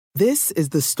This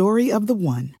is the story of the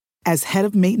one. As head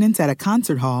of maintenance at a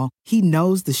concert hall, he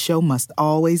knows the show must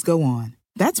always go on.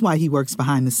 That's why he works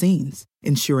behind the scenes,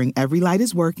 ensuring every light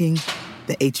is working,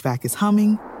 the HVAC is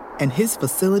humming, and his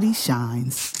facility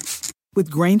shines. With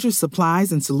Grainger's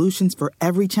supplies and solutions for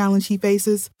every challenge he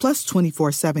faces, plus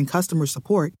 24/7 customer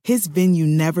support, his venue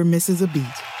never misses a beat.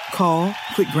 Call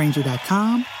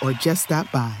quickgrainger.com or just stop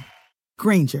by.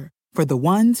 Grainger, for the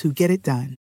ones who get it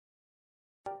done.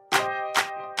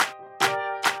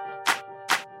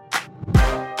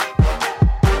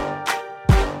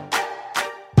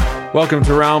 Welcome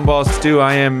to Roundball Stew.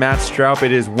 I am Matt Stroup.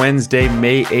 It is Wednesday,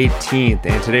 May 18th,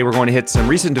 and today we're going to hit some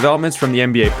recent developments from the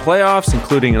NBA playoffs,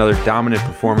 including another dominant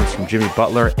performance from Jimmy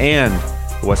Butler and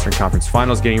the Western Conference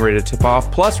Finals getting ready to tip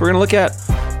off. Plus, we're going to look at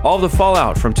all of the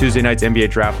fallout from Tuesday night's NBA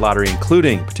Draft Lottery,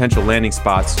 including potential landing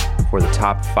spots for the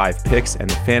top 5 picks and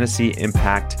the fantasy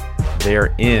impact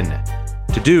therein.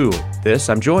 To do this,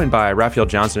 I'm joined by Raphael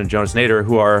Johnson and Jonas Nader,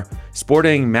 who are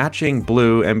sporting matching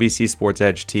blue NBC Sports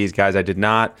Edge tees. Guys, I did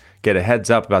not get a heads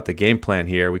up about the game plan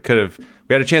here. We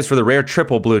had a chance for the rare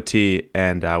triple blue tee,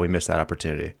 and we missed that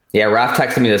opportunity. Yeah, Raph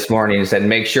texted me this morning and said,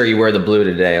 make sure you wear the blue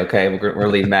today, okay? We're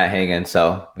leaving Matt hanging,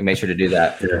 so we made sure to do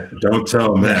that. Yeah, don't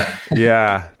tell him that.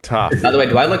 Yeah, tough. By the way,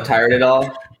 do I look tired at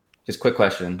all? Just quick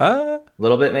question. A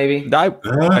little bit, maybe?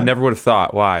 I never would have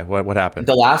thought. Why? What happened?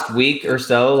 The last week or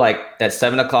so, like at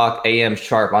 7 o'clock a.m.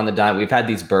 sharp on the dime, we've had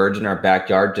these birds in our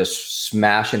backyard just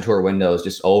smash into our windows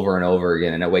just over and over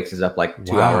again, and it wakes us up like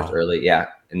 2 hours early. Yeah,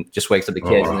 and just wakes up the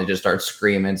kids, and they just start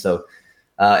screaming. So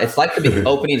it's like the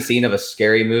opening scene of a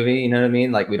scary movie. You know what I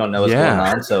mean? Like we don't know what's going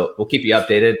on. So we'll keep you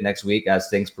updated next week as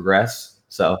things progress.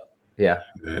 So yeah,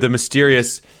 the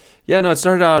mysterious. Yeah, no, it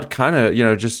started out kind of,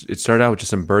 it started out with just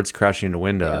some birds crashing into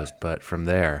windows, but from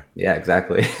there. Yeah,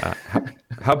 exactly.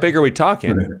 How big are we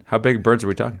talking? How big birds are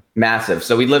we talking? Massive.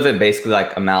 So we live in basically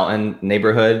like a mountain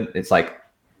neighborhood. It's like,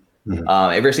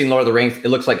 ever seen Lord of the Rings? It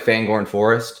looks like Fangorn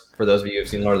Forest, for those of you who've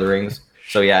seen Lord of the Rings.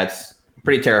 So yeah, it's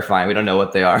pretty terrifying. We don't know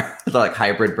what they are. They're like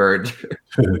hybrid birds.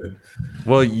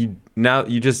 Well, you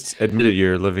just admitted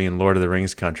you're living in Lord of the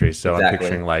Rings country, so exactly. I'm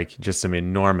picturing like just some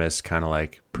enormous kind of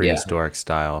like prehistoric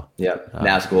style. Yep,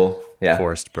 Nazgul. Yeah,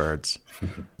 forest birds.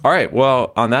 All right.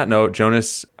 Well, on that note,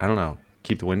 Jonas, I don't know,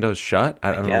 keep the windows shut.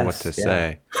 I don't know what to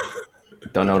say.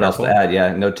 Don't know what else to add.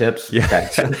 Yeah, no tips. Yeah.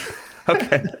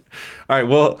 Okay. All right.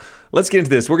 Well, let's get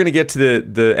into this. We're going to get to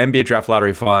the NBA Draft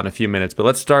Lottery fallout in a few minutes, but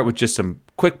let's start with just some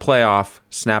quick playoff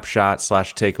snapshot /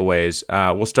 takeaways.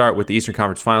 We'll start with the Eastern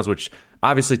Conference Finals, which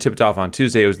obviously tipped off on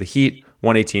Tuesday. It was the Heat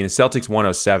 118, the Celtics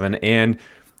 107, and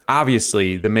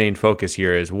obviously the main focus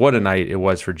here is what a night it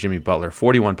was for Jimmy Butler.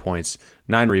 41 points,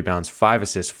 9 rebounds, 5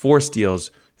 assists, 4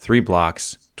 steals, 3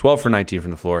 blocks, 12 for 19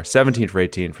 from the floor, 17 for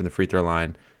 18 from the free throw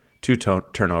line, 2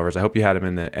 turnovers. I hope you had him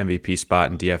in the MVP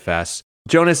spot in DFS.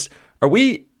 Jonas, are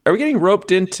we getting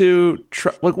roped into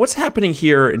what's happening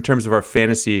here in terms of our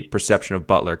fantasy perception of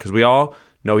Butler? Because we all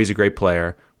know he's a great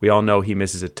player. We all know he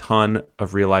misses a ton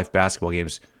of real-life basketball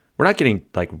games. We're not getting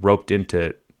like roped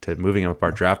into moving him up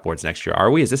our draft boards next year,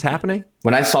 are we? Is this happening?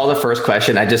 When I saw the first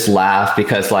question, I just laughed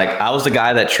because like I was the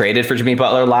guy that traded for Jimmy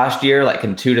Butler last year, like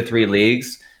in 2 to 3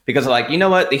 leagues, because like, you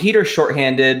know what? The Heat are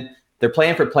shorthanded. They're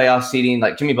playing for playoff seeding.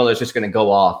 Like Jimmy Butler's just going to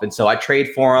go off. And so I trade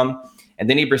for him. And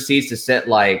then he proceeds to sit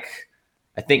like,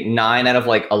 I think 9 out of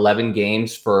like 11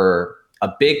 games for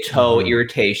a big toe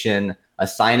irritation, a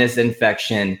sinus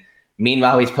infection.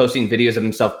 Meanwhile, he's posting videos of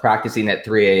himself practicing at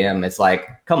 3 a.m. It's like,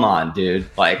 come on, dude.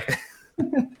 Like,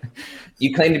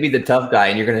 you claim to be the tough guy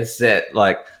and you're going to sit.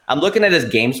 Like, I'm looking at his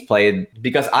games played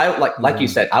because I, like you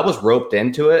said, I was roped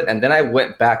into it. And then I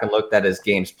went back and looked at his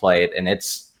games played, and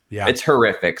it's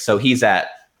horrific. So he's at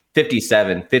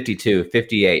 57, 52,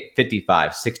 58,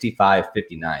 55, 65,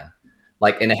 59.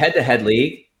 Like, in a head-to-head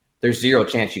league, there's 0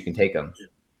 chance you can take him.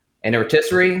 In a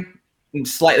rotisserie,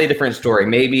 slightly different story.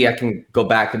 Maybe I can go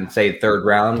back and say 3rd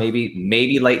round,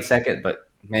 maybe late 2nd, but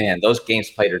man, those games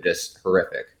played are just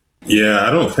horrific. Yeah,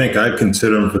 I don't think I'd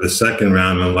consider him for the 2nd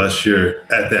round unless you're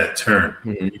at that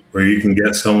turn where you can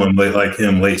get someone like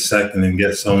him late 2nd and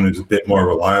get someone who's a bit more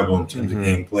reliable in terms of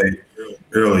game played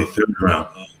early 3rd round.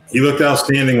 He looked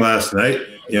outstanding last night.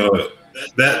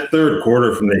 That 3rd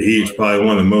quarter from the Heat is probably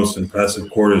one of the most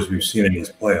impressive quarters we've seen in these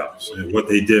playoffs. And what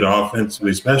they did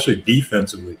offensively, especially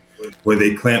defensively, where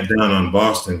they clamped down on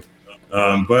Boston.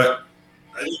 But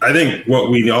I think what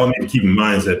we all need to keep in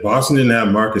mind is that Boston didn't have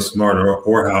Marcus Smart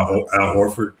or Al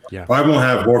Horford. Yeah. Probably won't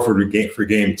have Horford for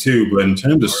game 2, but in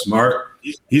terms of Smart,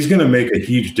 he's going to make a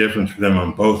huge difference for them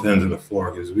on both ends of the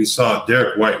floor, because we saw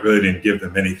Derek White really didn't give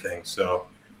them anything. So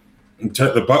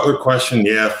The Butler question,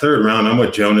 third round. I'm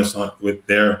with Jonas with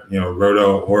their,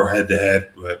 roto or head-to-head.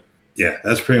 But, yeah,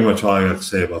 that's pretty much all I got to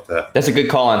say about that. That's a good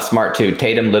call on Smart, too.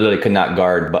 Tatum literally could not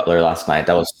guard Butler last night.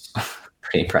 That was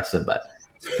pretty impressive. But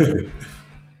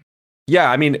yeah,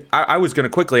 I mean, I was going to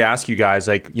quickly ask you guys,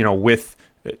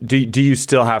 do you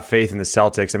still have faith in the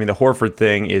Celtics? I mean, the Horford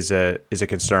thing is a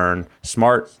concern.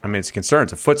 Smart, I mean, it's a concern.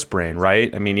 It's a foot sprain,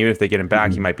 right? I mean, even if they get him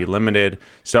back, he might be limited.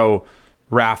 So,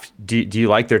 Raf, do you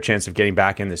like their chance of getting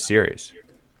back in this series?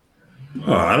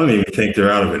 Oh, I don't even think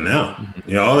they're out of it now.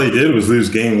 All they did was lose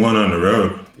game 1 on the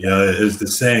road. As the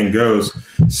saying goes,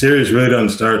 series really doesn't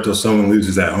start until someone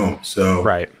loses at home. So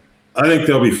right. I think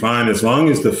they'll be fine as long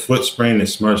as the foot sprain that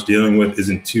Smart's dealing with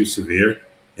isn't too severe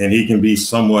and he can be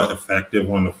somewhat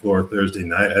effective on the floor Thursday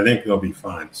night. I think they'll be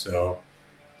fine. So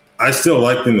I still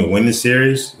like them to win the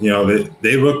series.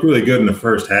 They look really good in the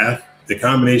first half. The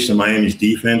combination of Miami's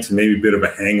defense and maybe a bit of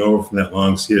a hangover from that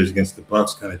long series against the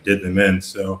Bucks kind of did them in.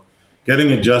 So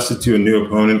getting adjusted to a new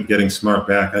opponent, getting Smart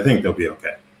back, I think they'll be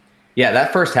okay. Yeah,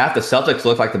 that first half, the Celtics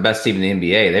looked like the best team in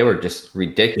the NBA. They were just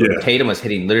ridiculous. Yeah. Tatum was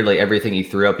hitting literally everything he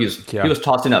threw up. He was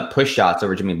tossing up push shots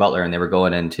over Jimmy Butler, and they were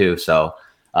going in too. So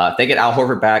if they get Al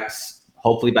Horford back,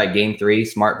 hopefully by game 3,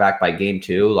 Smart back by game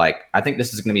 2, I think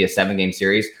this is going to be a 7-game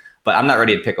series. But I'm not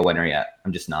ready to pick a winner yet.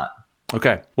 I'm just not.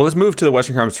 Okay, well, let's move to the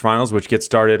Western Conference Finals, which gets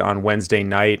started on Wednesday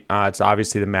night. It's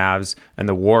obviously the Mavs and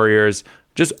the Warriors.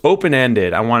 Just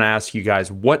open-ended, I want to ask you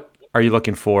guys, what are you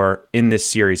looking for in this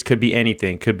series? Could be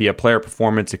anything. Could be a player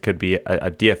performance. It could be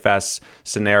a DFS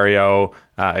scenario.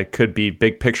 It could be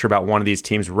big picture about one of these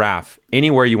teams. Raf,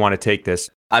 anywhere you want to take this.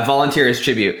 I volunteer as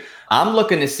tribute. I'm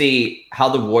looking to see how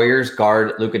the Warriors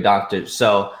guard Luka Doncic.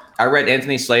 So I read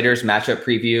Anthony Slater's matchup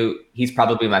preview. He's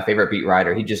probably my favorite beat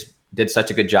writer. He just did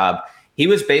such a good job. He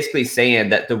was basically saying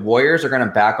that the Warriors are going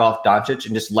to back off Doncic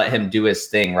and just let him do his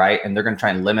thing, right? And they're going to try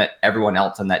and limit everyone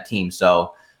else on that team.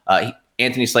 So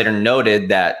Anthony Slater noted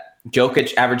that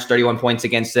Jokic averaged 31 points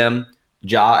against them.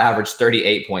 Ja averaged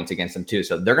 38 points against them too.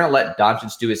 So they're going to let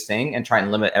Doncic do his thing and try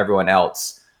and limit everyone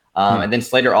else. And then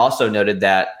Slater also noted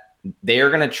that they are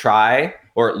going to try,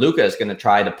 or Luka is going to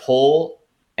try to pull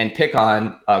and pick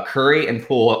on Curry and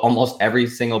Poole almost every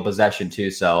single possession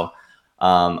too. So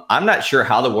I'm not sure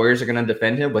how the Warriors are going to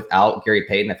defend him without Gary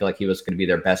Payton. I feel like he was going to be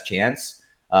their best chance.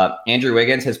 Andrew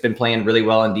Wiggins has been playing really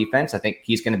well in defense. I think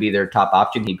he's going to be their top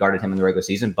option. He guarded him in the regular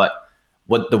season. But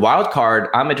what the wild card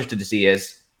I'm interested to see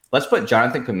is let's put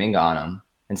Jonathan Kuminga on him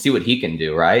and see what he can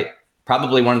do, right?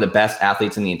 Probably one of the best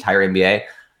athletes in the entire NBA.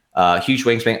 Huge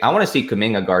wingspan. I want to see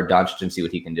Kuminga guard Doncic and see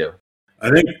what he can do.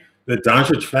 I think the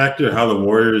Doncic factor, how the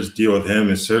Warriors deal with him,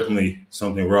 is certainly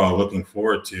something we're all looking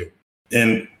forward to.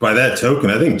 And by that token,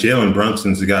 I think Jalen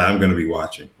Brunson's the guy I'm going to be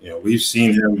watching. We've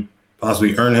seen him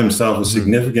possibly earn himself a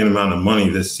significant amount of money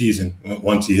this season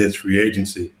once he hits free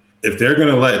agency. If they're going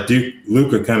to let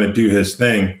Luka kind of do his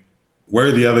thing,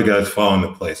 where do the other guys fall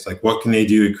into place? What can they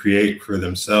do to create for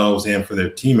themselves and for their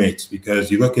teammates? Because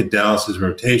you look at Dallas's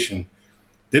rotation,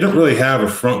 they don't really have a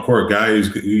front court guy who is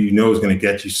going to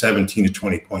get you 17 to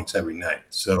 20 points every night.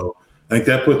 So I think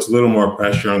that puts a little more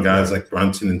pressure on guys like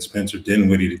Brunson and Spencer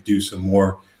Dinwiddie to do some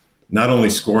more, not only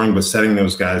scoring, but setting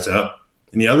those guys up.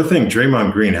 And the other thing,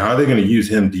 Draymond Green, how are they going to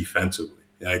use him defensively?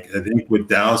 I think with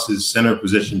Dallas's center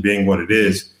position being what it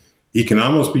is, he can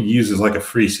almost be used as like a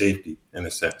free safety in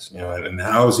a sense. And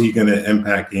how is he going to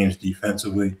impact games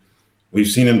defensively? We've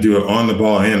seen him do it on the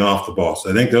ball and off the ball. So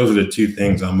I think those are the two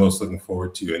things I'm most looking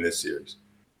forward to in this series.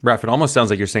 Raf, it almost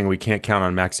sounds like you're saying we can't count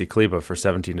on Maxi Kleber for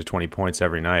 17 to 20 points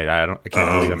every night. I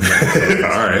can't believe I'm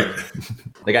all right.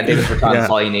 They got David Bertans. That's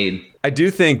all you need. I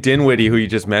do think Dinwiddie, who you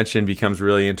just mentioned, becomes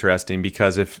really interesting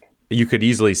because if you could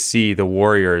easily see the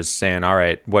Warriors saying, all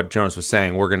right, what Jonas was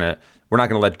saying, we're not going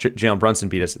to let Jalen Brunson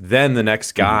beat us. Then the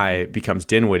next guy becomes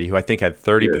Dinwiddie, who I think had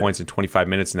 30 points in 25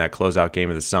 minutes in that closeout game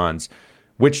of the Suns.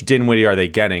 Which Dinwiddie are they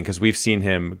getting? Because we've seen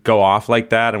him go off like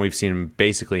that, and we've seen him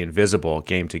basically invisible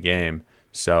game to game.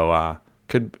 So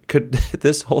could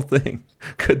this whole thing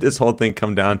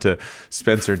come down to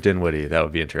Spencer Dinwiddie? That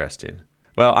would be interesting.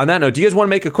 Well, on that note, do you guys want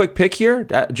to make a quick pick here?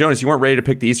 Jonas, you weren't ready to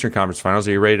pick the Eastern Conference Finals.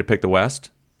 Are you ready to pick the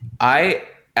West? I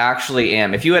actually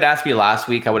am. If you had asked me last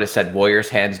week, I would have said Warriors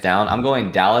hands down. I'm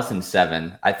going Dallas in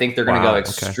 7. I think they're going to go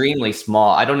extremely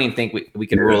small. I don't even think we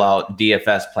can rule out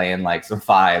DFS playing like some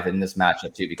 5 in this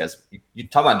matchup too, because you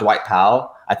talk about Dwight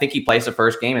Powell. I think he plays the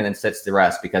first game and then sits the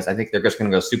rest because I think they're just going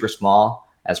to go super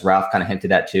small, as Ralph kind of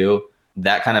hinted at too.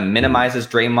 That kind of minimizes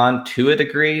Draymond to a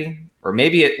degree, or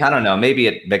maybe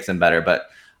it makes him better, but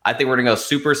I think we're going to go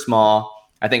super small.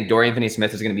 I think Dorian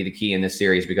Finney-Smith is going to be the key in this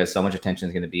series because so much attention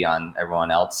is going to be on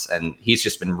everyone else. And he's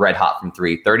just been red hot from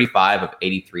 3, 35 of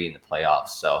 83 in the playoffs.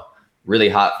 So really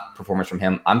hot performance from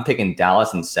him. I'm picking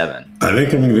Dallas in 7. I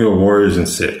think I'm going to go Warriors in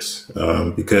 6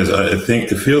 because I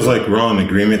think it feels like we're all in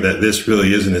agreement that this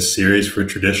really isn't a series for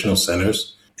traditional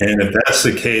centers. And if that's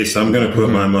the case, I'm going to put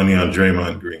my money on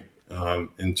Draymond Green.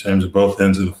 In terms of both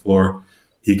ends of the floor,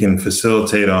 he can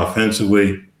facilitate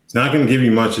offensively. He's not going to give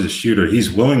you much as a shooter.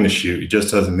 He's willing to shoot. He just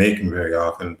doesn't make them very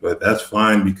often, but that's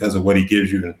fine because of what he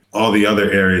gives you in all the other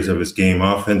areas of his game,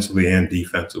 offensively and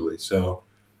defensively. So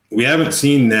we haven't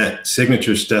seen that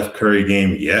signature Steph Curry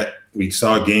game yet. We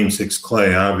saw Game 6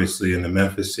 Clay, obviously, in the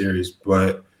Memphis series,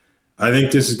 but I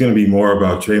think this is going to be more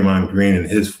about Draymond Green and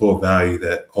his full value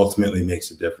that ultimately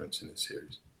makes a difference in the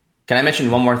series. Can I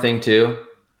mention one more thing, too?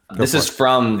 This is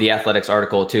from the Athletics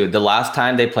article, too. The last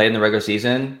time they played in the regular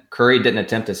season, Curry didn't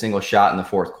attempt a single shot in the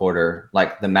fourth quarter.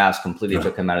 Like, the Mavs completely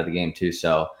took him out of the game, too.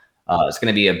 So it's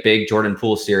going to be a big Jordan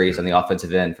Poole series on the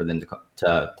offensive end for them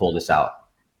to pull this out.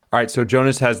 All right, so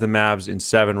Jonas has the Mavs in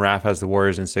 7. Raph has the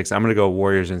Warriors in 6. I'm going to go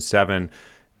Warriors in 7.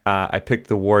 I picked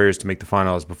the Warriors to make the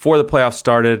finals before the playoffs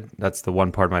started. That's the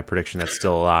one part of my prediction that's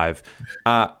still alive.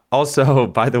 Also,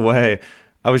 by the way,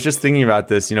 I was just thinking about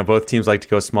this. Both teams like to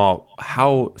go small.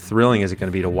 How thrilling is it going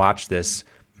to be to watch this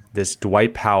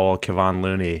Dwight Powell, Kevon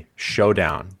Looney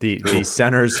showdown? The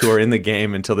centers who are in the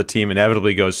game until the team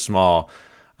inevitably goes small.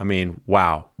 I mean,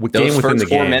 wow. Those first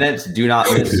 4 minutes, do not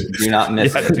miss. Do not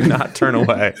miss. Yeah, do not turn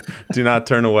away. Do not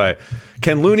turn away.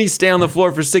 Can Looney stay on the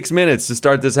floor for 6 minutes to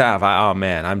start this half? Oh,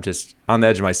 man, I'm just on the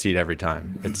edge of my seat every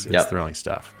time. It's thrilling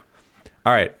stuff.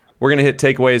 All right, we're going to hit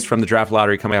takeaways from the draft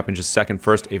lottery coming up in just a second.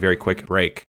 First, a very quick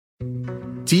break.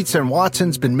 Dietz &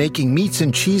 Watson's been making meats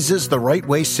and cheeses the right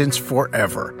way since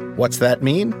forever. What's that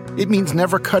mean? It means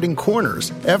never cutting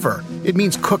corners, ever. It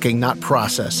means cooking, not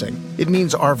processing. It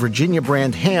means our Virginia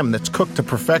brand ham that's cooked to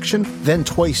perfection, then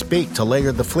twice baked to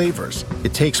layer the flavors.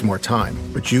 It takes more time,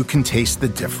 but you can taste the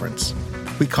difference.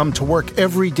 We come to work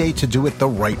every day to do it the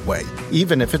right way,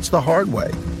 even if it's the hard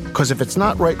way. Because if it's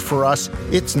not right for us,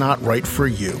 it's not right for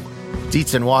you.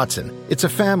 Dietz & Watson, it's a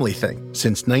family thing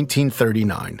since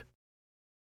 1939.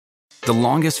 The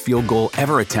longest field goal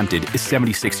ever attempted is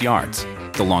 76 yards.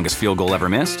 The longest field goal ever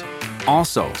missed?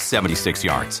 Also 76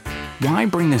 yards. Why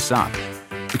bring this up?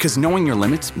 Because knowing your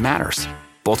limits matters,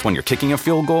 both when you're kicking a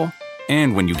field goal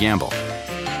and when you gamble.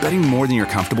 Betting more than you're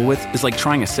comfortable with is like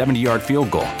trying a 70-yard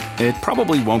field goal. It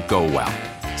probably won't go well.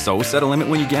 So set a limit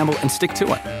when you gamble and stick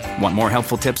to it. Want more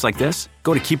helpful tips like this?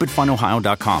 Go to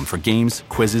keepitfunohio.com for games,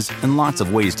 quizzes, and lots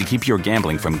of ways to keep your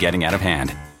gambling from getting out of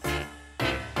hand.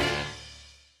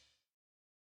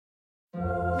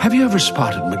 Have you ever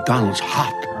spotted McDonald's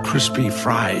hot, crispy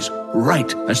fries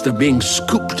right as they're being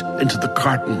scooped into the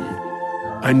carton?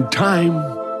 And time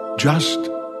just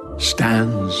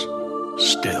stands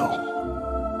still.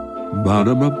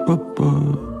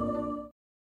 Ba-da-ba-ba-ba.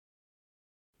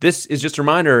 This is just a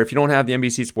reminder, if you don't have the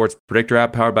NBC Sports Predictor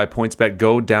app powered by PointsBet,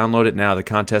 go download it now. The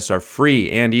contests are free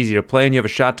and easy to play, and you have a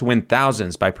shot to win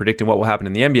thousands by predicting what will happen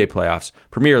in the NBA playoffs,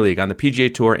 Premier League, on the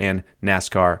PGA Tour, and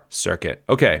NASCAR circuit.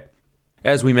 Okay,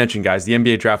 as we mentioned, guys, the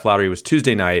NBA Draft Lottery was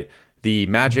Tuesday night. The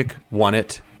Magic won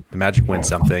it. The Magic win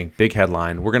something. Big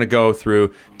headline. We're going to go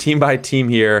through team by team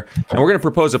here, and we're going to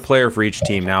propose a player for each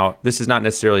team. Now, this is not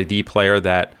necessarily the player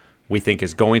that we think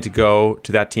is going to go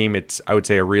to that team. It's, I would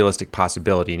say, a realistic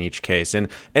possibility in each case and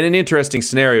an interesting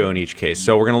scenario in each case.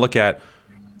 So we're going to look at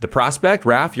the prospect.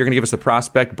 Raph, you're going to give us the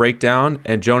prospect breakdown,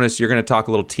 and Jonas, you're going to talk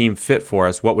a little team fit for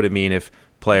us. What would it mean if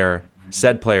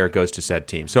said player goes to said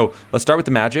team? So let's start with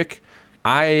the Magic.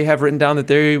 I have written down that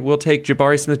they will take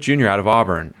Jabari Smith Jr. out of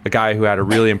Auburn, a guy who had a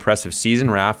really impressive season.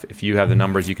 Raph, if you have the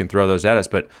numbers, you can throw those at us.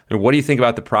 But what do you think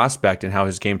about the prospect and how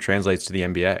his game translates to the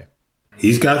NBA?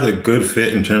 He's got a good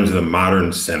fit in terms of the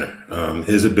modern center.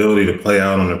 His ability to play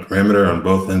out on the perimeter on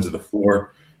both ends of the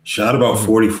floor. Shot about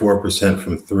 44%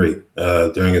 from three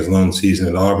during his lone season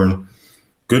at Auburn.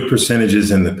 Good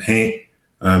percentages in the paint.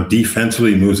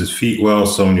 Defensively moves his feet well.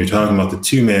 So when you're talking about the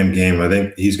two-man game, I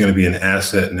think he's going to be an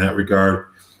asset in that regard.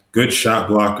 Good shot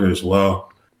blocker as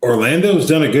well. Orlando's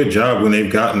done a good job when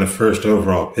they've gotten the first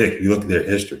overall pick. If you look at their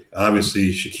history, obviously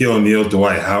Shaquille O'Neal,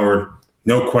 Dwight Howard,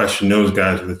 no question those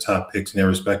guys were the top picks in their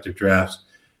respective drafts.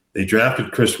 They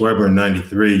drafted Chris Webber in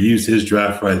 93, used his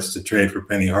draft rights to trade for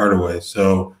Penny Hardaway.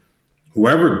 So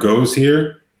whoever goes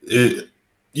here,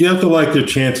 you have to like their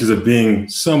chances of being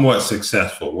somewhat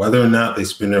successful. Whether or not they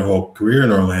spend their whole career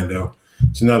in Orlando,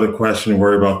 it's another question.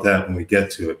 Worry about that when we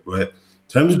get to it. But in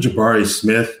terms of Jabari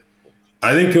Smith,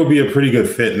 I think he'll be a pretty good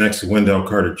fit next to Wendell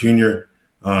Carter Jr.,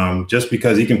 just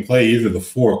because he can play either the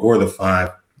 4 or the 5.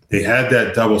 They had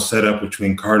that double setup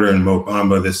between Carter and Mo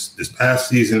Bamba this past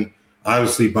season.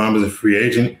 Obviously, Bamba's a free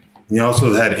agent. He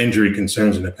also had injury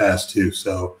concerns in the past, too.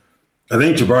 So I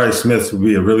think Jabari Smith would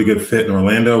be a really good fit in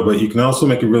Orlando, but you can also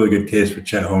make a really good case for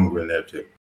Chet Holmgren there too.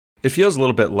 It feels a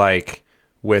little bit like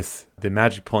with the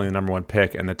Magic pulling the number 1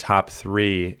 pick and the top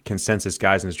 3 consensus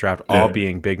guys in this draft all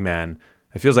being big men.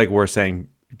 It feels like we're saying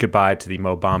goodbye to the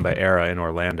Mo Bamba era in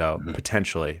Orlando,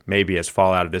 potentially, maybe as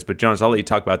fallout of this. But Jonas, I'll let you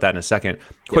talk about that in a second.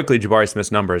 Quickly, Jabari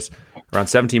Smith's numbers, around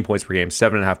 17 points per game,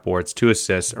 7.5 boards, 2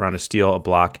 assists, around a steal, a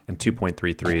block, and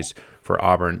 2.3 threes for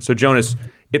Auburn. So Jonas,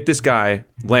 if this guy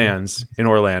lands in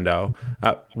Orlando,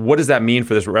 what does that mean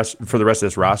for the rest of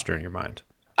this roster in your mind?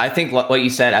 I think what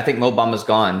you said, I think Mo Bamba's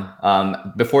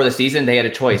gone. Before the season, they had a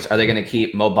choice. Are they going to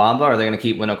keep Mo Bamba or are they going to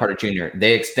keep Wendell Carter Jr.?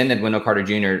 They extended Wendell Carter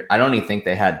Jr. I don't even think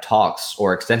they had talks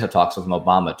or extensive talks with Mo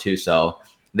Bamba too. So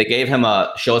they gave him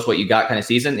a show us what you got kind of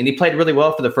season. And he played really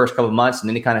well for the first couple of months. And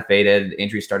then he kind of faded.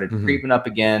 Injuries started creeping up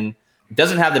again.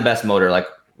 Doesn't have the best motor. Like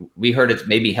we heard it's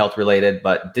maybe health related,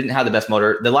 but didn't have the best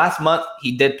motor. The last month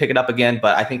he did pick it up again,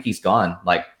 but I think he's gone.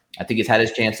 Like I think he's had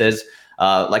his chances.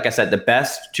 Like I said, the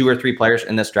best 2 or 3 players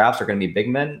in this draft are going to be big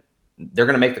men. They're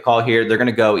going to make the call here. They're going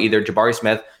to go either Jabari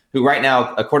Smith, who right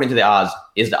now, according to the odds,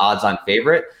 is the odds-on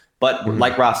favorite. But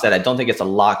like Ross said, I don't think it's a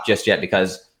lock just yet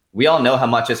because we all know how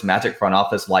much this Magic front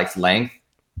office likes length,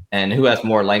 and who has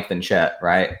more length than Chet,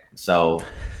 right? So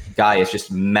Guy is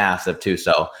just massive too.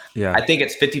 So yeah, I think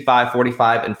it's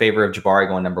 55-45 in favor of Jabari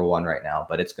going number 1 right now,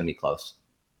 but it's going to be close.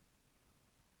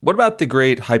 What about the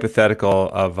great hypothetical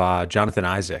of Jonathan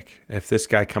Isaac? If this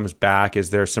guy comes back,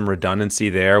 is there some redundancy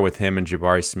there with him and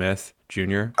Jabari Smith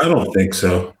Jr.? I don't think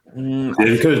so.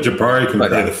 Because Jabari can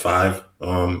play the 5.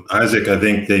 Isaac, I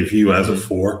think they view as a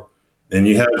 4. And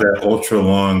you have that ultra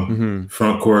long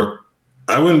front court.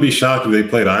 I wouldn't be shocked if they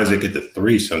played Isaac at the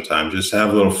 3 sometime. Just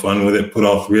have a little fun with it. Put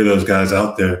all 3 of those guys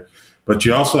out there. But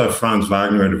you also have Franz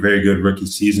Wagner at a very good rookie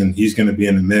season. He's going to be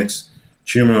in the mix.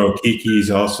 Chuma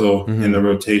Okeke's also in the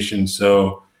rotation.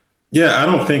 So, yeah, I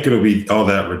don't think it'll be all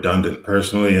that redundant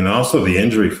personally. And also the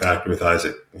injury factor with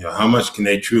Isaac. You know, how much can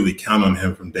they truly count on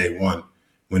him from day one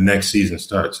when next season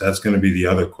starts? That's going to be the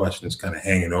other question that's kind of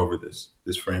hanging over this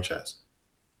franchise.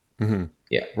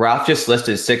 Yeah, Ralph just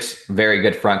listed 6 very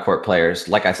good front court players.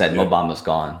 Like I said, Mo Bamba's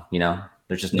gone. You know,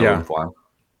 there's just no room for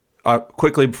him.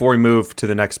 Quickly, before we move to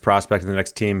the next prospect and the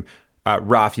next team,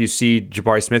 Ralph, you see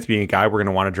Jabari Smith being a guy we're going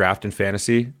to want to draft in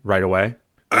fantasy right away?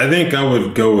 I think I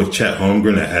would go with Chet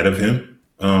Holmgren ahead of him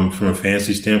from a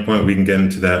fantasy standpoint. We can get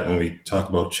into that when we talk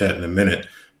about Chet in a minute.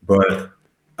 But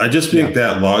I just think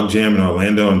that logjam in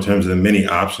Orlando in terms of the many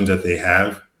options that they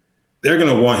have, they're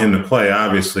going to want him to play,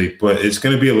 obviously, but it's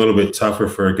going to be a little bit tougher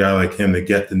for a guy like him to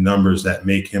get the numbers that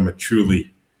make him a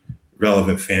truly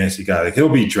relevant fantasy guy. Like, he'll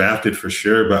be drafted for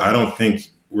sure, but I don't think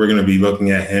we're going to be looking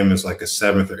at him as like a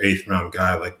 7th or 8th round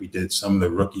guy like we did some of the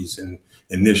rookies in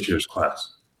this year's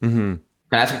class. Can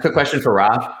I ask a quick question for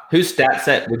Rob? Whose stat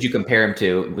set would you compare him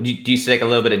to? Do you stick a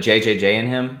little bit of JJJ in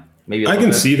him? Maybe I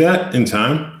can see that in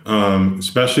time,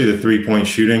 especially the 3-point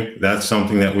shooting. That's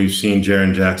something that we've seen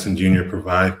Jaren Jackson Jr.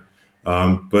 provide.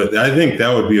 But I think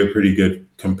that would be a pretty good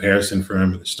comparison for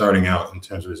him starting out in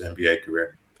terms of his NBA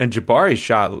career. And Jabari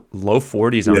shot low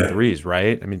 40s on threes,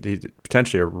 right? I mean, he's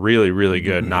potentially a really, really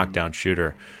good knockdown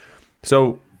shooter.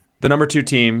 So the number 2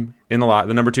 team in the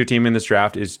number 2 team in this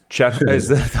draft is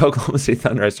the Oklahoma City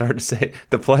Thunder. I started to say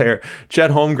the player. Chet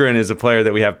Holmgren is a player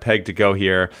that we have pegged to go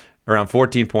here. Around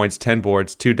 14 points, 10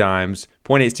 boards, 2 dimes,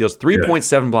 0.8 steals,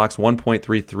 3.7 blocks,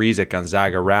 1.3 threes at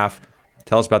Gonzaga. Raph,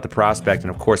 tell us about the prospect. And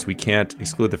of course, we can't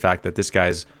exclude the fact that this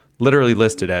guy's literally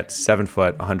listed at 7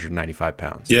 foot, 195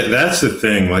 pounds. Yeah, that's the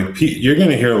thing. Like, you're going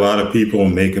to hear a lot of people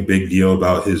make a big deal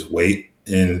about his weight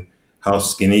and how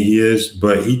skinny he is,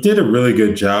 but he did a really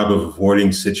good job of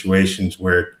avoiding situations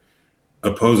where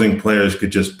opposing players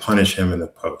could just punish him in the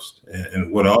post.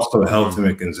 And what also helped him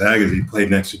at Gonzaga is he played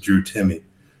next to Drew Timme,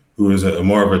 who is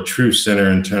more of a true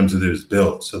center in terms of his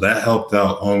build. So that helped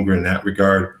out Holmgren in that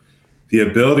regard. The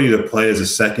ability to play as a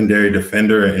secondary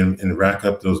defender and rack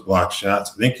up those block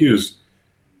shots. I think he was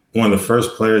one of the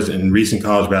first players in recent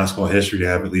college basketball history to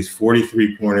have at least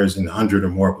 43 pointers and 100 or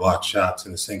more block shots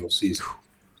in a single season.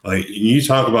 Like, you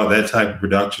talk about that type of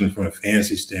production from a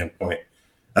fantasy standpoint,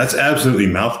 that's absolutely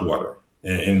mouthwatering.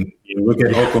 And you look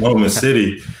at Oklahoma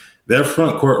City, their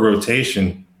front court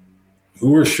rotation,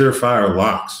 who were surefire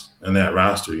locks on that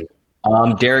roster?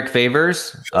 Derek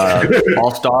Favors,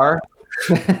 all-star.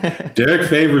 Derek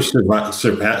Favors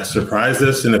surprised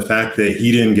us in the fact that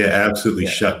he didn't get absolutely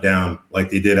shut down like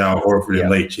they did Al Horford in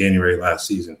late January last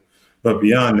season. But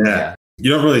beyond that, you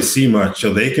don't really see much.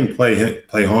 So they can play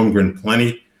Holmgren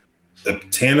plenty. The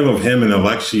tandem of him and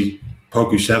Alexei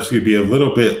Pokusevski would be a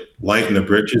little bit light in the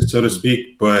britches, so to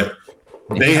speak. But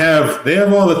They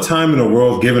have all the time in the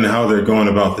world given how they're going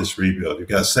about this rebuild. You've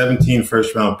got 17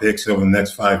 first-round picks over the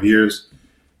next 5 years.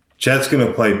 Chet's going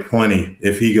to play plenty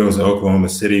if he goes to Oklahoma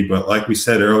City. But like we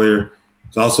said earlier,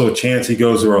 there's also a chance he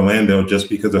goes to Orlando just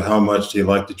because of how much they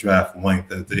like to draft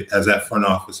length, as that front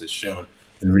office has shown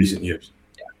in recent years.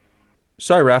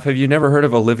 Sorry, Raph, have you never heard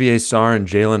of Olivier Sarr and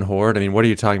Jalen Horde? I mean, what are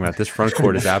you talking about? This front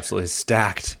court is absolutely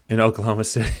stacked in Oklahoma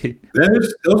City.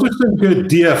 Those are some good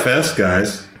DFS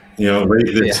guys,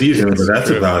 late this season, but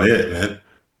that's about it, man.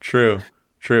 True.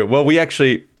 Well, we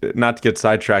actually, not to get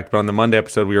sidetracked, but on the Monday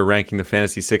episode, we were ranking the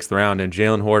fantasy 6th round, and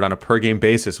Jalen Horde on a per-game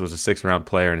basis was a 6th-round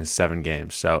player in his 7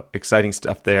 games. So exciting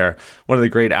stuff there. One of the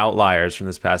great outliers from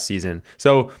this past season.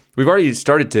 So we've already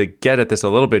started to get at this a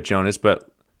little bit, Jonas, but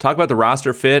talk about the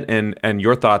roster fit and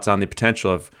your thoughts on the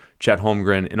potential of Chet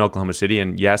Holmgren in Oklahoma City.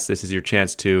 And yes, this is your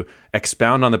chance to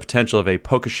expound on the potential of a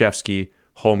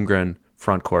Pokusevski-Holmgren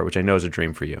front court, which I know is a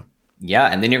dream for you. Yeah,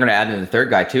 and then you're going to add in the third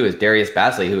guy, too, is Darius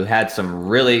Bazley, who had some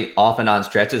really off and on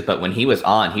stretches, but when he was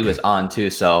on,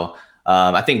 too. So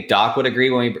I think Doc would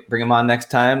agree when we bring him on next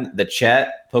time. The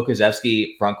Chet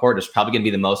Pokusevski front court is probably going to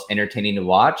be the most entertaining to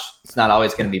watch. It's not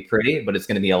always going to be pretty, but it's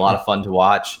going to be a lot of fun to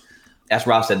watch. As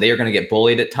Rob said, they are going to get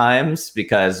bullied at times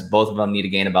because both of them need to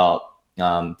gain about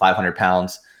 500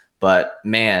 pounds. But,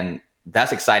 man,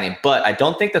 that's exciting. But I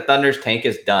don't think the Thunder's tank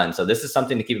is done, so this is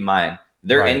something to keep in mind.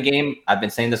 Their end game, I've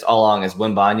been saying this all along, is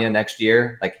Wembanyama next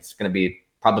year. Like, it's going to be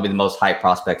probably the most hype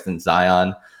prospects in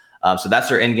Zion. So that's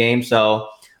their end game. So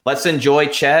let's enjoy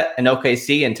Chet and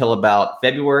OKC until about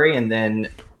February, and then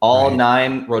all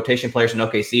 9 rotation players in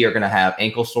OKC are going to have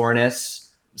ankle soreness,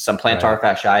 some plantar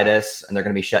fasciitis, and they're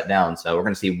going to be shut down. So we're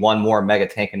going to see one more mega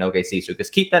tank in OKC. So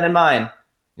just keep that in mind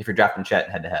if you're drafting Chet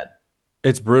head-to-head.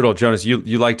 It's brutal, Jonas.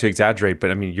 You like to exaggerate, but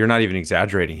I mean, you're not even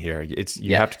exaggerating here.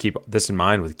 You have to keep this in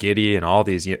mind with Giddey and all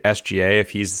these, SGA,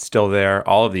 if he's still there,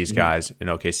 all of these guys in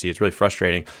OKC. It's really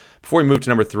frustrating. Before we move to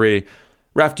number 3,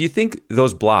 Raph, do you think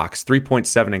those blocks,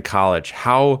 3.7 in college,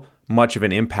 how much of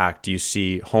an impact do you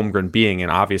see Holmgren being? And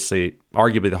obviously,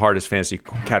 arguably the hardest fantasy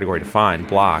category to find,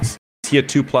 blocks. Is he a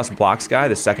 2+ blocks guy,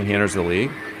 the second handers of the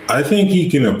league? I think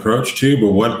he can approach 2,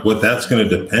 but what that's going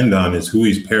to depend on is who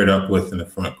he's paired up with in the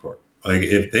front court. Like,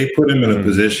 if they put him in a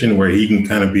position where he can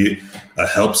kind of be a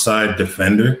help side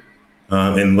defender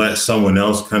and let someone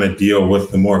else kind of deal with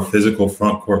the more physical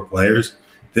front court players,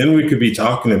 then we could be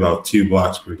talking about 2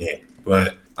 blocks per game.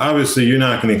 But obviously, you're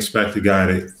not going to expect a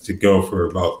guy to go for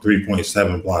about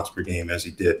 3.7 blocks per game as he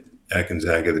did at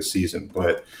Gonzaga this season.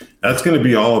 But that's going to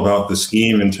be all about the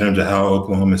scheme in terms of how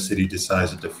Oklahoma City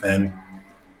decides to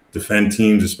defend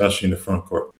teams, especially in the front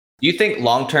court. Do you think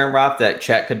long-term, Rob, that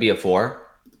Chet could be a 4?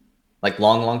 Like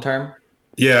long term?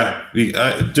 Yeah,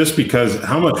 just because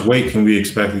how much weight can we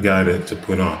expect a guy to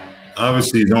put on?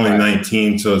 Obviously, he's only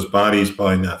 19, so his body's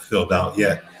probably not filled out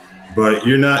yet. But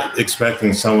you're not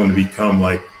expecting someone to become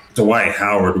like Dwight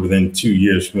Howard within 2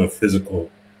 years from a physical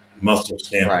muscle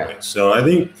standpoint. Right. So I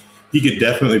think he could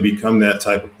definitely become that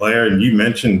type of player. And you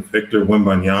mentioned Victor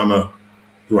Wembanyama,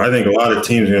 who I think a lot of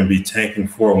teams are going to be tanking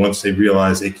for once they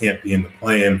realize they can't be in the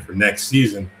play-in for next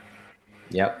season.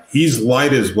 Yep. He's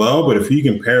light as well, but if you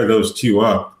can pair those 2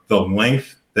 up, the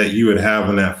length that you would have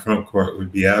on that front court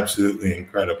would be absolutely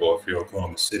incredible if you're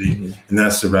Oklahoma City, and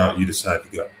that's the route you decide to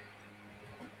go.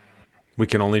 We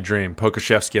can only dream.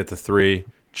 Pokusevski at the 3,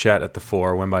 Chet at the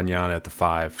 4, Wembanyama at the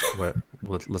 5.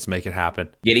 Let's make it happen.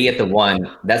 Giddey at the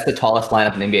 1. That's the tallest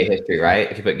lineup in NBA history, right?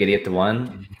 If you put Giddey at the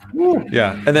 1.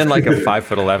 Yeah, and then like a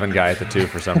 5'11" guy at the 2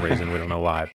 for some reason. We don't know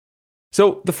why.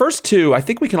 So the first 2, I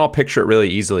think we can all picture it really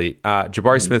easily.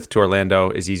 Jabari Smith to Orlando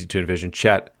is easy to envision.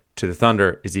 Chet to the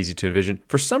Thunder is easy to envision.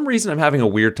 For some reason, I'm having a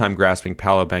weird time grasping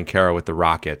Paolo Banchero with the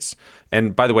Rockets.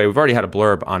 And by the way, we've already had a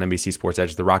blurb on NBC Sports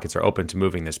Edge. The Rockets are open to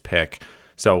moving this pick.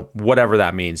 So whatever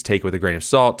that means, take it with a grain of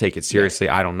salt, take it seriously.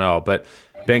 I don't know. But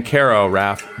Banchero,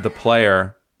 Raph, the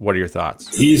player, what are your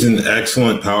thoughts? He's an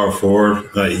excellent power forward.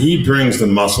 He brings the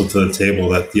muscle to the table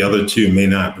that the other 2 may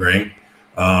not bring.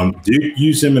 Duke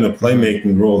used him in a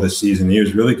playmaking role this season. He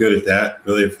was really good at that,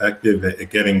 really effective at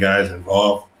getting guys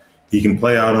involved. He can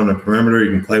play out on the perimeter. He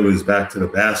can play with his back to the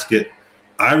basket.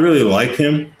 I really like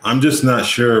him. I'm just not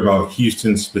sure about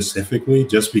Houston specifically,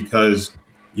 just because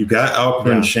you got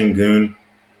Alperen Şengün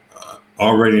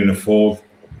already in the fold.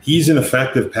 He's an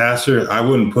effective passer. I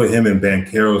wouldn't put him in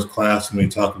Banchero's class when we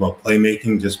talk about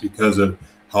playmaking, just because of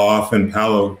how often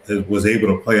Paolo was able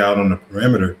to play out on the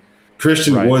perimeter.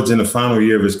 Christian Wood's in the final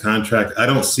year of his contract. I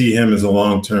don't see him as a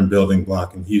long-term building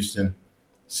block in Houston.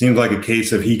 Seems like a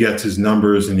case of he gets his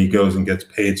numbers and he goes and gets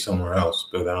paid somewhere else.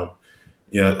 But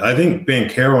I think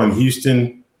Banchero in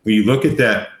Houston, when you look at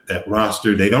that that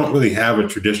roster. They don't really have a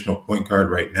traditional point guard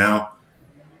right now.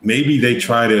 Maybe they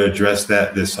try to address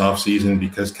that this offseason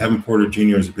because Kevin Porter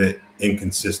Jr. is a bit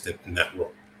inconsistent in that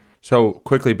role. So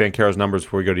quickly, Banchero's numbers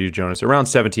before we go to you, Jonas. Around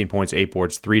 17 points, 8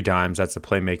 boards, 3 dimes. That's the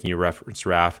playmaking you referenced,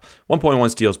 Raf. 1.1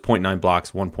 steals, 0.9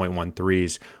 blocks, 1.1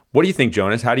 threes. What do you think,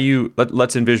 Jonas? How do you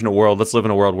let's envision a world? Let's live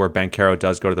in a world where Banchero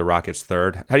does go to the Rockets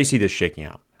third. How do you see this shaking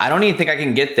out? I don't even think I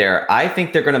can get there. I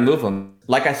think they're going to move him.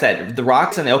 Like I said, the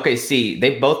Rockets and the OKC,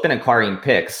 they've both been acquiring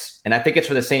picks, and I think it's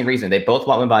for the same reason. They both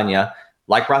want Wembanyama.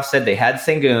 Like Ross said, they had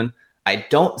Sengun. I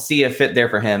don't see a fit there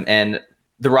for him, and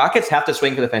the Rockets have to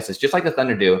swing for the fences, just like the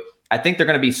Thunder do. I think they're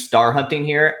going to be star hunting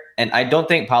here, and I don't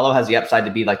think Paolo has the upside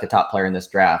to be like the top player in this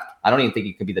draft. I don't even think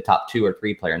he could be the top 2 or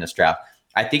 3 player in this draft.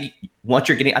 I think once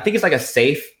you're getting, I think it's like a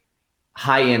safe,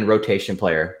 high-end rotation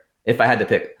player. If I had to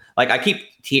pick, like I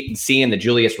keep seeing the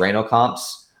Julius Randle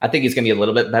comps. I think he's going to be a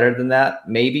little bit better than that,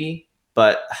 maybe,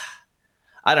 but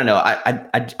I don't know.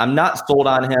 I'm not sold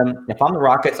on him. If I'm the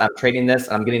Rockets, I'm trading this,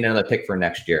 and I'm getting another pick for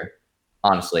next year.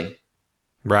 Honestly.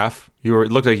 Raf, it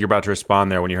looked like you're about to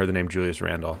respond there when you heard the name Julius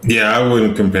Randle. Yeah, I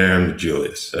wouldn't compare him to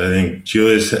Julius. I think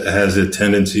Julius has a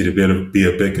tendency to be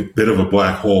a bit of a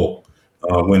black hole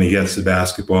when he gets the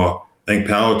basketball. I think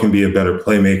Paolo can be a better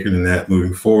playmaker than that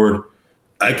moving forward.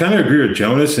 I kind of agree with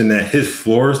Jonas in that his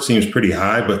floor seems pretty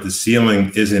high, but the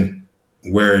ceiling isn't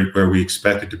where we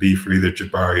expect it to be for either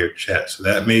Jabari or Chet. So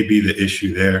that may be the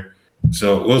issue there.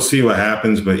 So we'll see what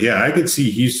happens. But yeah, I could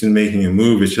see Houston making a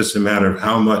move. It's just a matter of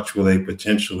how much are they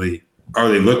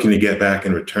looking to get back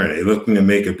in return? Are they looking to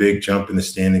make a big jump in the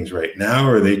standings right now?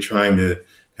 Or are they trying to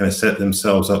kind of set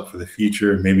themselves up for the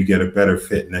future, maybe get a better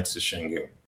fit next to Sengun?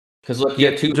 Because look, you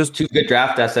have two good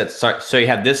draft assets. So you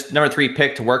have this number 3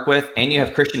 pick to work with, and you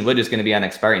have Christian Wood, who's going to be on an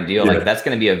expiring deal. Yeah. Like that's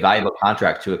going to be a valuable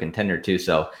contract to a contender too.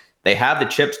 So they have the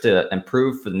chips to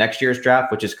improve for the next year's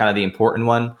draft, which is kind of the important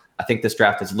one. I think this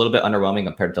draft is a little bit underwhelming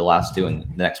compared to the last 2 and the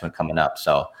next one coming up.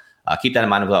 So keep that in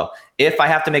mind as well. If I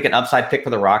have to make an upside pick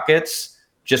for the Rockets,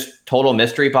 just total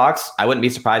mystery box, I wouldn't be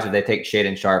surprised if they take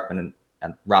Shaedon Sharpe. And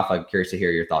Rafa, I'm curious to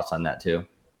hear your thoughts on that too.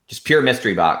 Just pure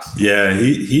mystery box. Yeah,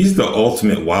 he's the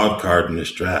ultimate wild card in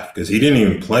this draft because he didn't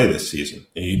even play this season.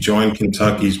 He joined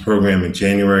Kentucky's program in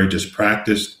January, just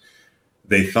practiced.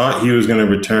 They thought he was going to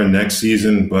return next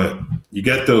season, but you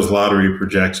get those lottery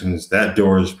projections, that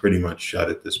door is pretty much shut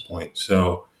at this point.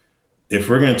 So if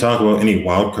we're going to talk about any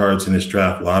wild cards in this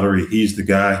draft lottery, he's the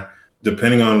guy.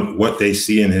 Depending on what they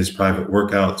see in his private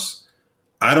workouts,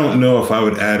 I don't know if I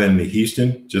would add him to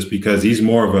Houston just because he's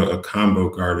more of a combo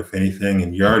guard, if anything.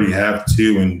 And you already have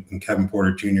 2 in Kevin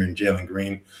Porter Jr. and Jalen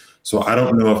Green. So I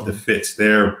don't know if the fit's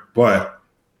there, but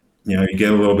you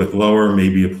get a little bit lower,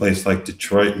 maybe a place like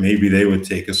Detroit, maybe they would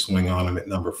take a swing on him at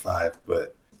number 5.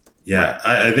 But yeah,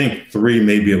 I think 3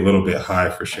 may be a little bit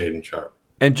high for Shaedon Sharpe.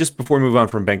 And just before we move on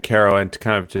from Banchero and to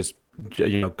kind of just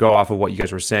go off of what you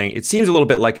guys were saying, it seems a little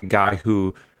bit like a guy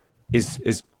who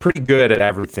is pretty good at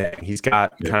everything. He's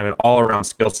got kind of an all-around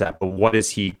skill set, but where is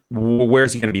he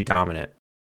going to be dominant?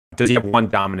 Does he have one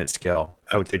dominant skill?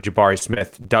 I would say Jabari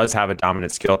Smith does have a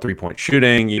dominant skill, 3-point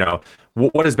shooting.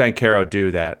 What does Banchero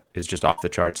do that is just off the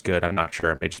charts good? I'm not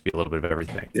sure. It may just be a little bit of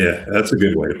everything. Yeah, that's a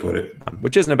good way to put it.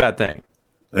 Which isn't a bad thing.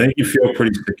 I think you feel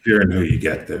pretty secure in who you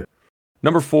get there.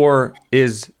 Number 4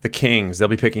 is the Kings. They'll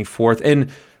be picking 4th. And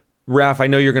Raf, I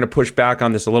know you're going to push back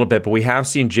on this a little bit, but we have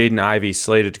seen Jaden Ivey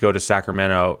slated to go to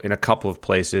Sacramento in a couple of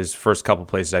places. First couple of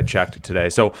places I checked today.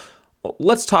 So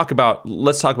let's talk about that.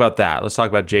 Let's talk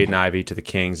about Jaden Ivey to the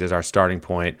Kings as our starting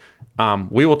point.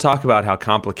 We will talk about how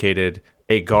complicated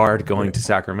a guard going to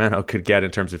Sacramento could get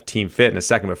in terms of team fit in a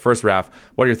second. But first, Raf,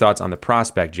 what are your thoughts on the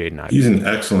prospect Jaden Ivey? He's an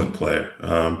excellent player.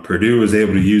 Purdue was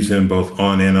able to use him both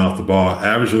on and off the ball.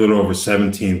 Averaged a little over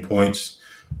 17 points.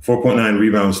 4.9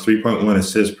 rebounds, 3.1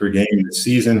 assists per game this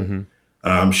season.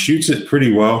 Mm-hmm. Shoots it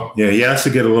pretty well. Yeah, he has to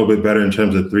get a little bit better in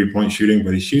terms of 3-point shooting,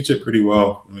 but he shoots it pretty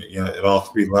well at all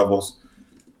 3 levels.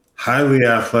 Highly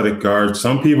athletic guard.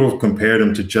 Some people have compared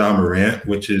him to Ja Morant,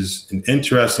 which is an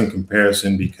interesting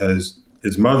comparison because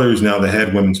his mother, who's now the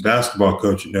head women's basketball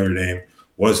coach at Notre Dame,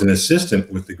 was an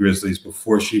assistant with the Grizzlies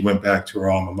before she went back to her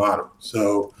alma mater.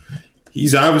 So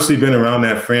he's obviously been around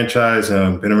that franchise,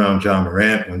 been around Ja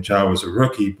Morant when Ja was a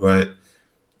rookie, but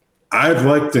I'd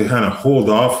like to kind of hold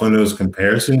off on those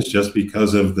comparisons just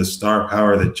because of the star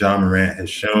power that Ja Morant has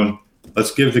shown.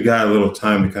 Let's give the guy a little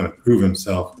time to kind of prove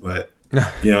himself. But,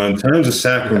 in terms of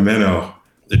Sacramento,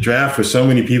 the draft for so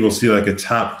many people see like a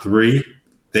top 3,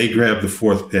 they grab the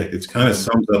 4th pick. It's kind of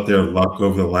sums up their luck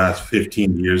over the last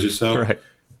 15 years or so. Right.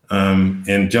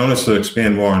 And Jonas will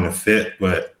expand more on the fit,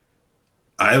 but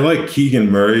I like Keegan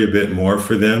Murray a bit more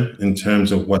for them in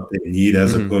terms of what they need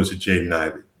as opposed to Jaden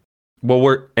Ivey.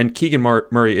 Well, Keegan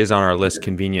Murray is on our list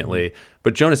conveniently.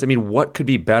 But Jonas, I mean, what could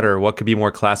be better? What could be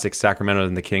more classic Sacramento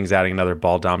than the Kings adding another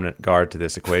ball-dominant guard to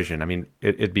this equation? I mean,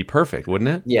 it'd be perfect, wouldn't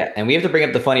it? Yeah, and we have to bring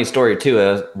up the funny story,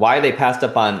 too, why they passed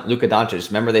up on Luka Doncic.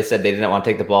 Remember they said they didn't want to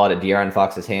take the ball out of De'Aaron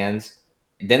Fox's hands?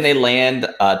 Then they land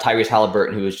Tyrese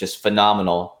Halliburton, who is just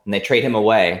phenomenal, and they trade him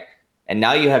away. And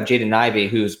now you have Jaden Ivey,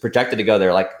 who's projected to go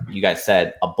there, like you guys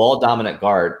said, a ball-dominant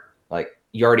guard. Like,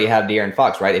 you already have De'Aaron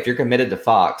Fox, right? If you're committed to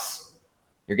Fox,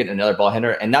 you're getting another ball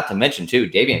handler. And not to mention, too,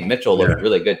 Davion Mitchell looked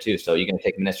really good, too. So you're going to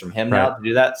take minutes from him now to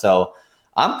do that. So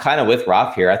I'm kind of with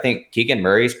Roth here. I think Keegan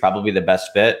Murray is probably the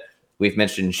best fit. We've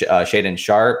mentioned Shaedon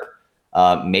Sharpe,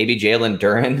 maybe Jalen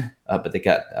Duren, but they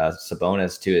got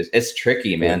Sabonis, too. It's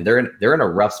tricky, man. They're in a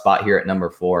rough spot here at number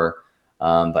 4.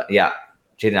 But, yeah,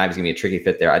 Jaden Ivey's going to be a tricky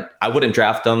fit there. I wouldn't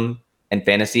draft him in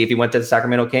fantasy if he went to the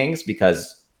Sacramento Kings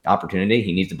because opportunity,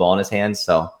 he needs the ball in his hands.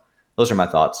 So those are my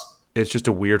thoughts. It's just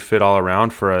a weird fit all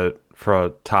around for a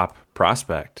top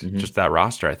prospect. Just that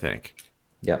roster, I think.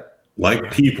 Yep.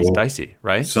 Like people, it's dicey,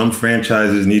 right? Some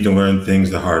franchises need to learn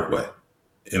things the hard way.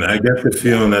 And I get the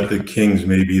feeling that the Kings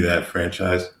may be that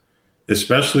franchise,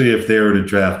 especially if they were to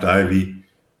draft Ivy,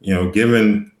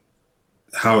 given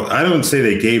how I don't say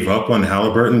they gave up on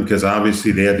Halliburton because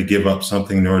obviously they had to give up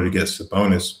something in order to get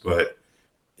Sabonis. But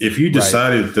if you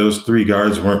decided that those 3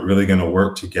 guards weren't really going to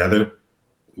work together,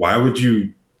 why would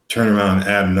you turn around and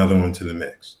add another one to the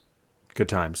mix? Good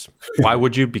times. Why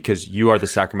would you? Because you are the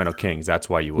Sacramento Kings. That's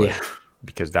why you would.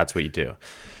 Because that's what you do.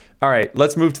 All right,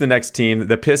 let's move to the next team.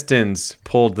 The Pistons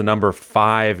pulled the number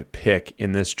 5 pick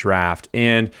in this draft.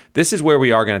 And this is where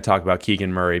we are going to talk about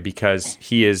Keegan Murray because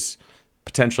he is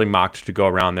potentially mocked to go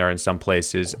around there in some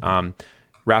places.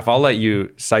 Raph, I'll let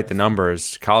you cite the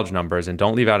numbers, college numbers, and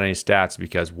don't leave out any stats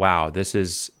because, wow, this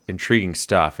is intriguing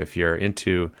stuff. If you're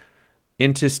into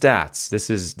stats, this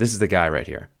is the guy right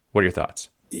here. What are your thoughts?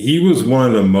 He was one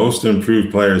of the most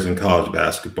improved players in college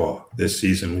basketball this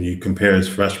season. When you compare his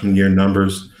freshman year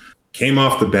numbers, came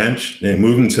off the bench and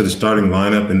moved into the starting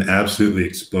lineup and absolutely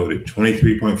exploded.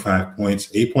 23.5 points,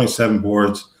 8.7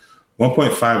 boards,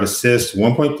 1.5 assists,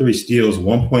 1.3 steals,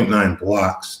 1.9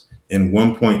 blocks, and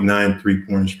 1.9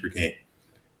 3-pointers per game.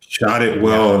 Shot it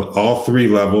well at all 3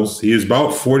 levels. He was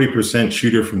about 40%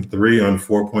 shooter from 3 on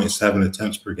 4.7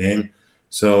 attempts per game.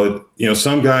 So,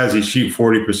 some guys, he shoot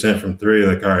 40% from 3,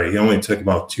 like, all right, he only took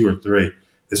about 2 or 3.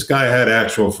 This guy had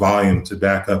actual volume to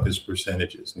back up his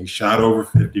percentages. And he shot over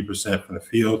 50% from the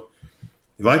field.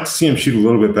 You'd like to see him shoot a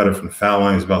little bit better from the foul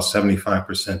line. He's about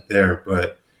 75% there.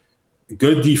 But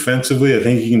good defensively, I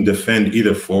think he can defend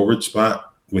either forward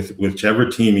spot with whichever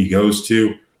team he goes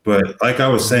to. But like I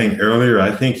was saying earlier,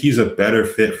 I think he's a better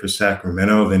fit for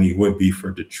Sacramento than he would be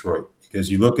for Detroit. Because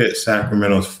you look at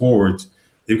Sacramento's forwards,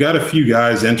 they've got a few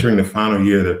guys entering the final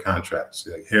year of their contracts,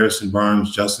 like Harrison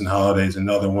Barnes, Justin Holiday's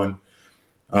another one.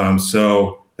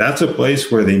 So that's a place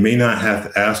where they may not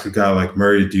have to ask a guy like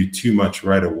Murray to do too much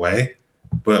right away.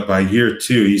 But by year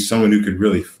 2, he's someone who could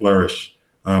really flourish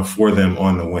for them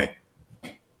on the wing.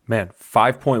 Man,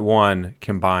 5.1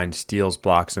 combined steals,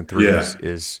 blocks, and threes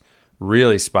is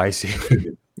really spicy.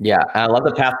 Yeah, I love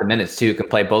the path to minutes, too. Can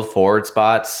play both forward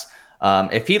spots.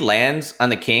 If he lands on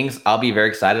the Kings, I'll be very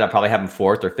excited. I'll probably have him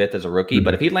 4th or 5th as a rookie.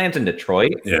 But if he lands in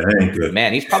Detroit, that ain't good.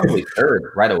 Man, he's probably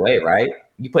 3rd right away, right?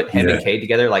 You put him and Cade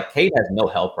together. Like, Cade has no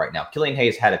help right now. Killian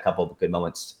Hayes had a couple of good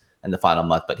moments in the final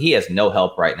month, but he has no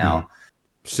help right now.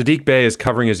 Saddiq Bey is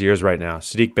covering his ears right now.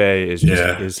 Saddiq Bey is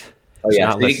just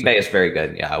Saddiq Bey is very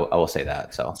good. Yeah, I will say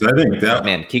that. So I think that,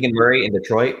 man, Keegan Murray in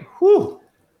Detroit, whew.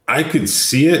 I could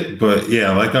see it, but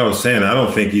like I was saying, I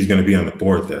don't think he's going to be on the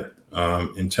board there.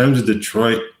 In terms of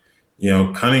Detroit,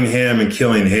 Cunningham and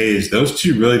Killian Hayes, those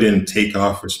two really didn't take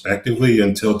off respectively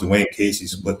until Dwayne Casey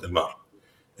split them up.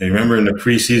 And remember in the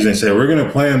preseason, they said, we're going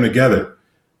to play them together,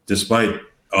 despite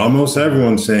almost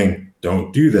everyone saying,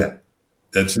 don't do that.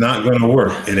 That's not going to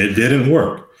work. And it didn't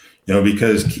work,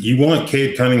 because you want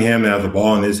Cade Cunningham to have the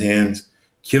ball in his hands.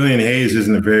 Killian Hayes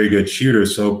isn't a very good shooter,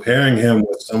 so pairing him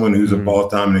with someone who's a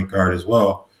ball-dominant guard as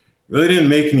well really didn't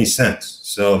make any sense.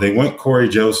 So they went Corey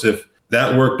Joseph.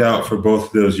 That worked out for both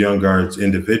of those young guards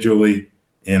individually,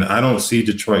 and I don't see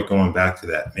Detroit going back to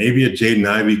that. Maybe a Jaden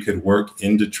Ivey could work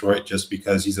in Detroit just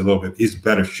because he's a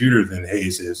better shooter than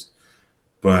Hayes is.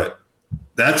 But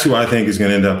that's who I think is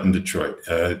going to end up in Detroit.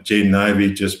 Jaden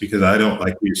Ivey, just because I don't,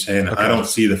 like you're saying, I don't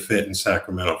see the fit in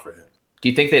Sacramento for him. Do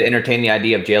you think they'd entertain the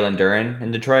idea of Jalen Duren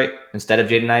in Detroit instead of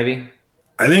Jaden Ivey?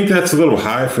 I think that's a little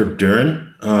high for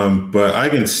Duren, but I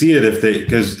can see it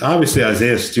because obviously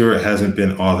Isaiah Stewart hasn't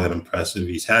been all that impressive.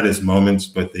 He's had his moments,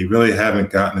 but they really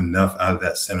haven't gotten enough out of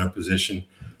that center position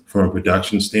from a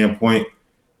production standpoint.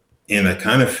 And I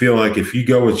kind of feel like if you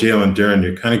go with Jalen Duren,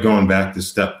 you're kind of going back to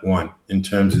step one in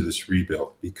terms of this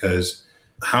rebuild, because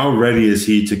how ready is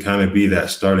he to kind of be that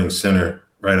starting center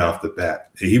right off the bat?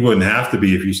 He wouldn't have to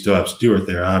be if you still have Stewart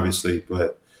there, obviously,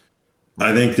 but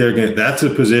I think that's a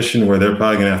position where they're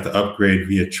probably going to have to upgrade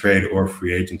via trade or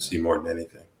free agency more than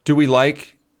anything. Do we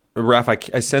like, Raf,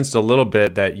 I sensed a little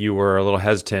bit that you were a little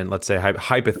hesitant. Let's say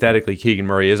hypothetically Keegan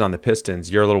Murray is on the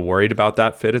Pistons. You're a little worried about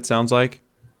that fit, it sounds like?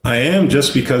 I am,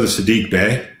 just because of Saddiq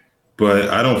Bey, but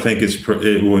I don't think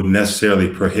it would necessarily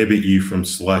prohibit you from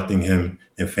selecting him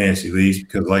in fantasy leagues,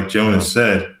 because like Jonas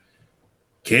said,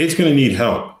 Cade's going to need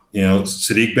help.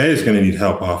 Saddiq Bey is going to need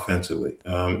help offensively.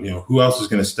 Who else is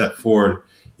going to step forward?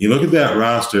 You look at that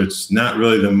roster, it's not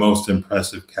really the most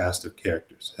impressive cast of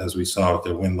characters, as we saw with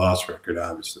their win-loss record,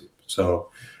 obviously.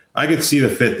 So I could see the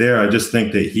fit there. I just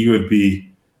think that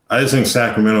I just think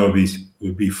Sacramento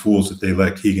would be fools if they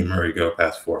let Keegan Murray go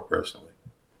past 4, personally.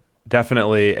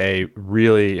 Definitely a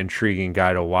really intriguing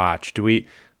guy to watch.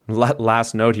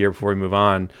 Last note here before we move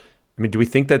on. I mean, do we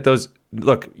think that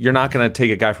look, you're not going to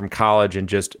take a guy from college and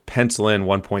just pencil in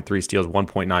 1.3 steals,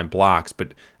 1.9 blocks,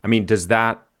 but I mean, does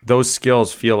those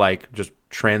skills feel like just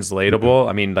translatable?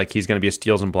 I mean, like he's going to be a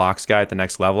steals and blocks guy at the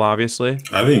next level, obviously?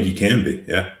 I think he can be,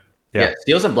 yeah. Yeah,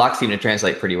 steals and blocks seem to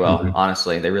translate pretty well,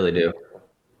 honestly. They really do.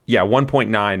 Yeah,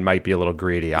 1.9 might be a little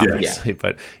greedy, obviously,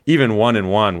 but even 1 and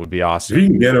 1 would be awesome. If you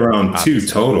can get around 2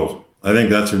 total, I think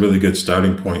that's a really good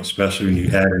starting point, especially when you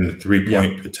add in the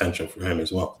 3-point potential for him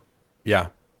as well. Yeah.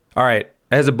 All right.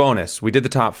 As a bonus, we did the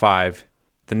top 5.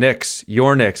 The Knicks,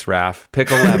 your Knicks, Raf, pick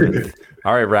 11th.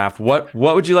 All right, Raf, what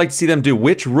would you like to see them do?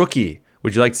 Which rookie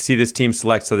would you like to see this team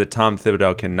select so that Tom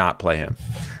Thibodeau cannot play him?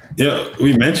 Yeah,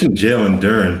 we mentioned Jalen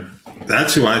Duren.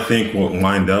 That's who I think will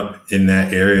wind up in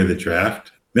that area of the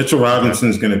draft. Mitchell Robinson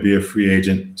is going to be a free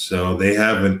agent, so they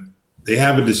have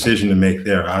a decision to make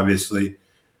there, obviously.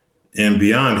 And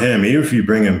beyond him, even if you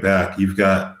bring him back, you've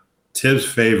got Tibbs'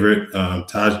 favorite,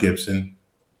 Taj Gibson,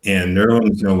 and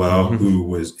Nerlens Noel, who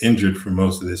was injured for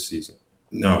most of this season.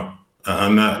 No,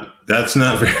 I'm not. That's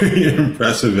not very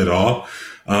impressive at all.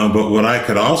 But what I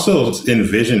could also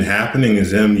envision happening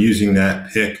is them using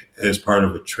that pick as part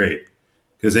of a trade,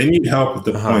 because they need help at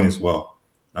the point as well.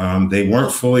 They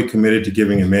weren't fully committed to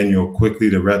giving Emmanuel Quickley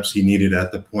the reps he needed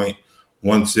at the point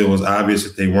once it was obvious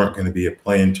that they weren't going to be a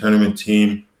play-in tournament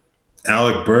team.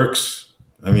 Alec Burks,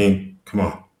 I mean, come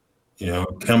on.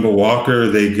 Kemba Walker,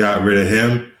 they got rid of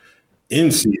him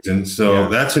in season. So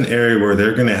that's an area where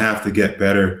they're going to have to get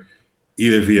better,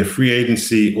 either via free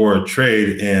agency or a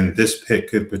trade, and this pick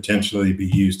could potentially be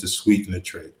used to sweeten the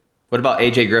trade. What about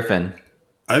AJ Griffin?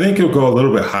 I think he'll go a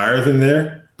little bit higher than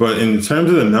there, but in terms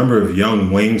of the number of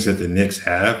young wings that the Knicks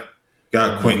have,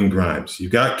 got Quentin Grimes.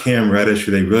 You've got Cam Reddish,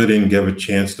 who they really didn't give a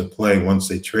chance to play once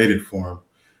they traded for him.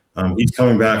 He's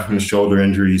coming back from a shoulder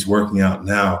injury. He's working out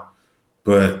now,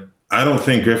 but I don't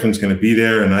think Griffin's going to be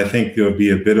there, and I think there'll be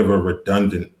a bit of a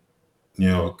redundant,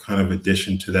 kind of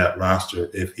addition to that roster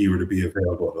if he were to be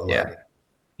available at 11. Yeah.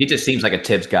 He just seems like a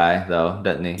Tibbs guy, though,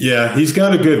 doesn't he? Yeah, he's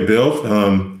got a good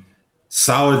build.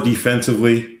 Solid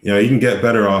defensively. He can get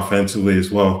better offensively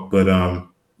as well. But,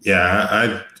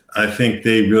 I think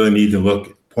they really need to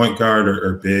look point guard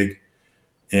or big.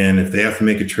 And if they have to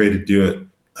make a trade to do it,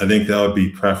 I think that would be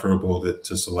preferable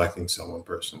to selecting someone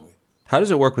personally. How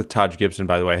does it work with Taj Gibson,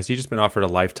 by the way? Has he just been offered a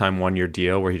lifetime 1-year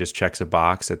deal where he just checks a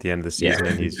box at the end of the season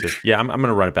and he's just, I'm going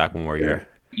to run it back 1 more year?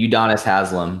 Udonis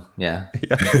Haslem, yeah.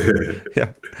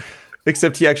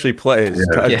 Except he actually plays.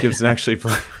 Taj Gibson actually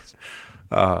plays.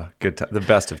 The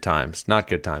best of times. Not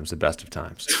good times, the best of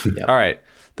times. All right.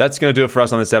 That's going to do it for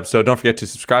us on this episode. Don't forget to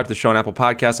subscribe to the show on Apple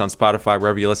Podcasts, on Spotify,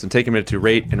 wherever you listen. Take a minute to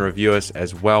rate and review us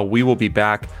as well. We will be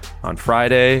back on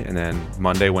Friday and then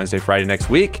Monday, Wednesday, Friday next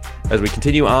week as we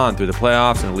continue on through the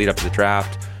playoffs and lead up to the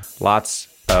draft. Lots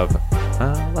of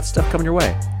stuff coming your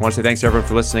way. I want to say thanks to everyone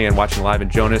for listening and watching live. And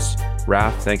Jonas,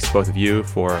 Raf, thanks to both of you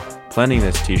for planning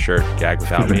this t-shirt gag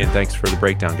without me. And thanks for the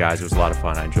breakdown, guys. It was a lot of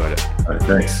fun. I enjoyed it. All right,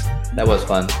 thanks. That was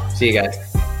fun. See you guys.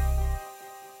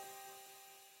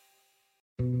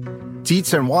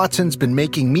 Dietz & Watson's been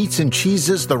making meats and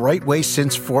cheeses the right way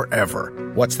since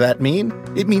forever. What's that mean?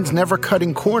 It means never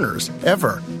cutting corners,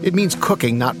 ever. It means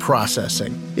cooking, not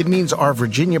processing. It means our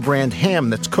Virginia brand ham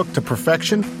that's cooked to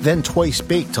perfection, then twice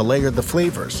baked to layer the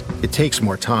flavors. It takes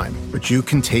more time, but you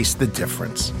can taste the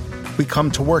difference. We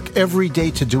come to work every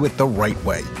day to do it the right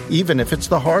way, even if it's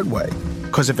the hard way.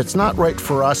 Because if it's not right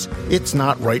for us, it's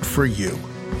not right for you.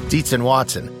 Dietz &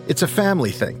 Watson, it's a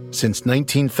family thing since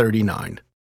 1939.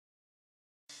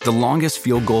 The longest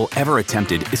field goal ever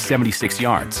attempted is 76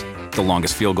 yards. The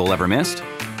longest field goal ever missed?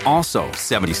 Also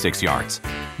 76 yards.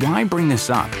 Why bring this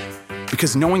up?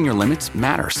 Because knowing your limits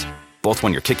matters, both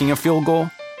when you're kicking a field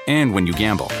goal and when you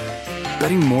gamble.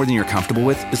 Betting more than you're comfortable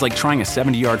with is like trying a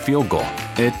 70-yard field goal.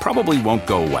 It probably won't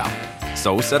go well.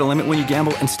 So set a limit when you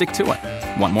gamble and stick to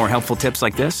it. Want more helpful tips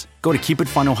like this? Go to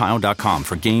keepitfunohio.com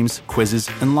for games, quizzes,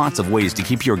 and lots of ways to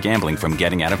keep your gambling from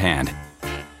getting out of hand.